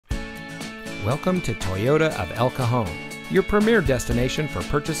Welcome to Toyota of El Cajon, your premier destination for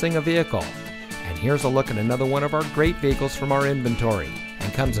purchasing a vehicle. And here's a look at another one of our great vehicles from our inventory,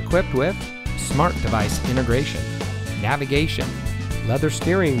 and comes equipped with smart device integration, navigation, leather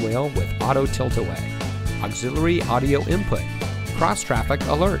steering wheel with auto tilt-away, auxiliary audio input, cross-traffic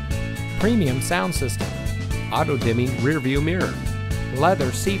alert, premium sound system, auto-dimming rear-view mirror,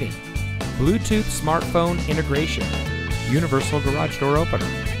 leather seating, Bluetooth smartphone integration, universal garage door opener,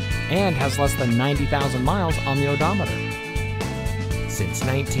 and has less than 90,000 miles on the odometer. Since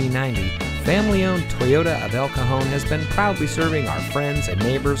 1990, family-owned Toyota of El Cajon has been proudly serving our friends and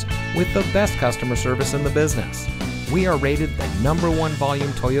neighbors with the best customer service in the business. We are rated the #1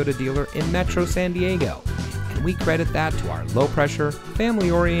 volume Toyota dealer in Metro San Diego, and we credit that to our low-pressure,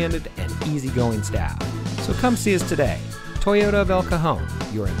 family-oriented, and easygoing staff. So come see us today. Toyota of El Cajon,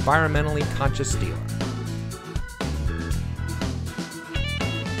 your environmentally conscious dealer.